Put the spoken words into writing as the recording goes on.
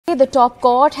The top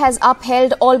court has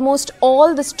upheld almost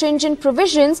all the stringent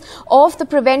provisions of the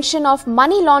Prevention of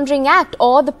Money Laundering Act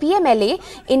or the PMLA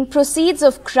in proceeds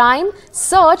of crime,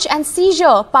 search and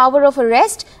seizure, power of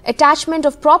arrest, attachment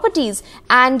of properties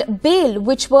and bail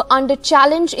which were under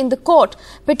challenge in the court.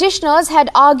 Petitioners had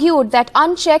argued that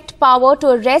unchecked power to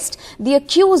arrest the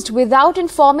accused without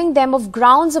informing them of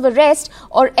grounds of arrest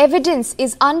or evidence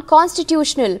is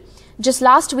unconstitutional. Just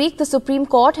last week, the Supreme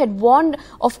Court had warned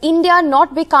of India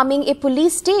not becoming a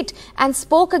police state and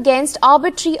spoke against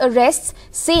arbitrary arrests,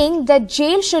 saying that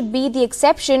jail should be the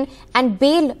exception and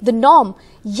bail the norm.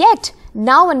 Yet,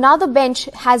 now another bench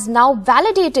has now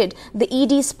validated the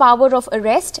ED's power of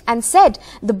arrest and said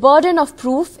the burden of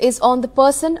proof is on the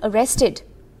person arrested.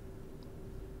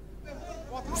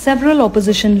 Several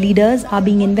opposition leaders are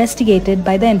being investigated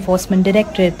by the Enforcement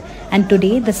Directorate, and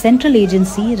today the central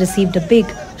agency received a big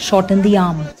shot in the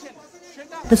arm.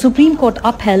 The Supreme Court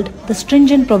upheld the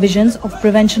stringent provisions of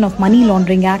Prevention of Money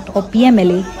Laundering Act or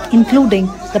PMLA, including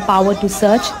the power to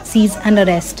search, seize and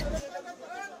arrest.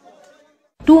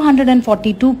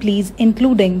 242 pleas,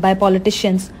 including by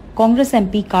politicians Congress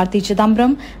MP Karti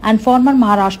Chidambaram and former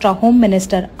Maharashtra Home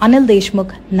Minister Anil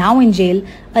Deshmukh, now in jail,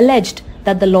 alleged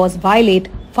that the laws violate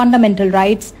fundamental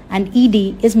rights and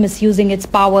ED is misusing its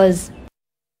powers.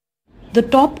 The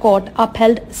top court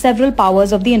upheld several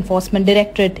powers of the Enforcement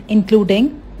Directorate,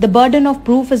 including the burden of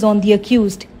proof is on the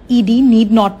accused. ED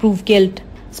need not prove guilt.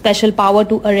 Special power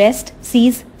to arrest,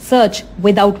 seize, search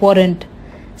without warrant.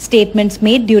 Statements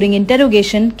made during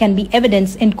interrogation can be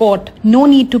evidence in court. No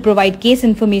need to provide case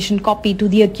information copy to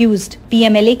the accused.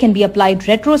 PMLA can be applied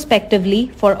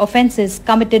retrospectively for offences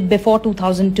committed before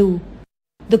 2002.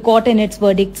 The court in its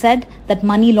verdict said that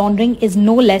money laundering is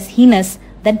no less heinous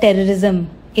than terrorism.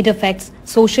 It affects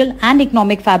social and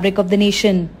economic fabric of the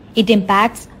nation. It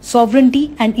impacts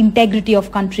sovereignty and integrity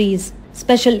of countries.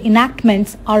 Special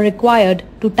enactments are required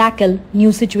to tackle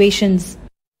new situations.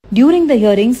 During the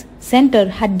hearings, Centre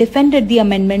had defended the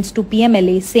amendments to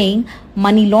PMLA, saying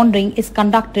money laundering is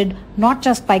conducted not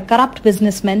just by corrupt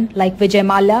businessmen like Vijay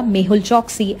Mallya, Mehul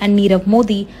Choksi and Nirav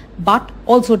Modi, but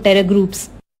also terror groups.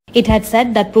 It had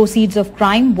said that proceeds of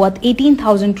crime worth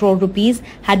 18,000 crore rupees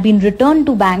had been returned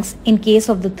to banks in case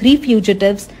of the 3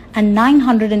 fugitives and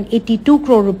 982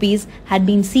 crore rupees had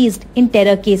been seized in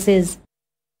terror cases.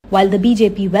 While the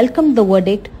BJP welcomed the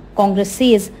verdict, Congress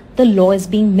says the law is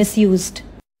being misused.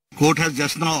 Court has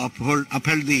just now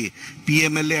upheld the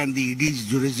PMLA and the ED's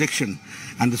jurisdiction,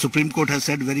 and the Supreme Court has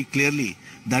said very clearly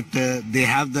that they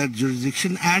have that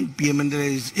jurisdiction and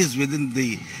PMLA is within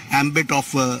the ambit of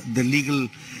the legal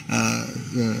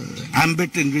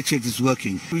ambit in which it is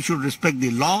working. We should respect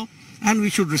the law and we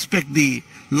should respect the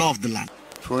law of the land.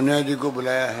 Sonia जी को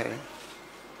बुलाया है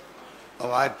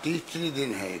और आज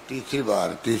तीसरी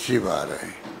बार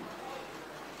है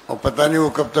और पता नहीं वो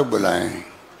कब तक बुलाए हैं।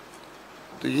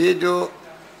 तो ये जो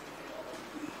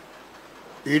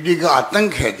ईडी का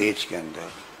आतंक है देश के अंदर,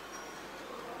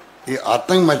 ये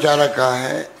आतंक मचा रखा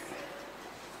है,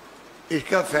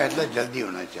 इसका फैसला जल्दी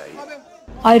होना चाहिए।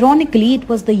 Ironically, it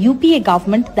was the UPA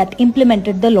government that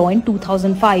implemented the law in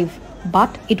 2005,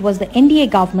 but it was the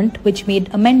NDA government which made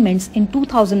amendments in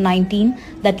 2019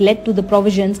 that led to the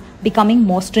provisions becoming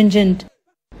more stringent.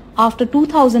 After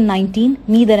 2019,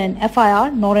 neither an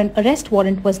FIR nor an arrest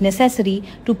warrant was necessary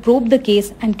to probe the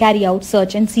case and carry out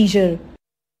search and seizure.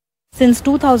 Since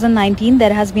 2019,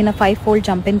 there has been a 5-fold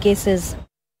jump in cases.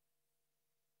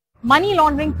 Money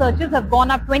laundering searches have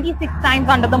gone up 26 times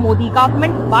under the Modi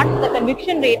government, but the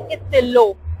conviction rate is still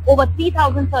low. Over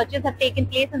 3,000 searches have taken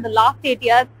place in the last 8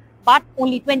 years, but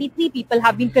only 23 people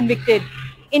have been convicted.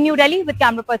 In New Delhi, with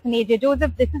camera person AJ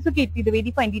Joseph, this is Sukirti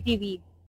Dwivedi for NDTV.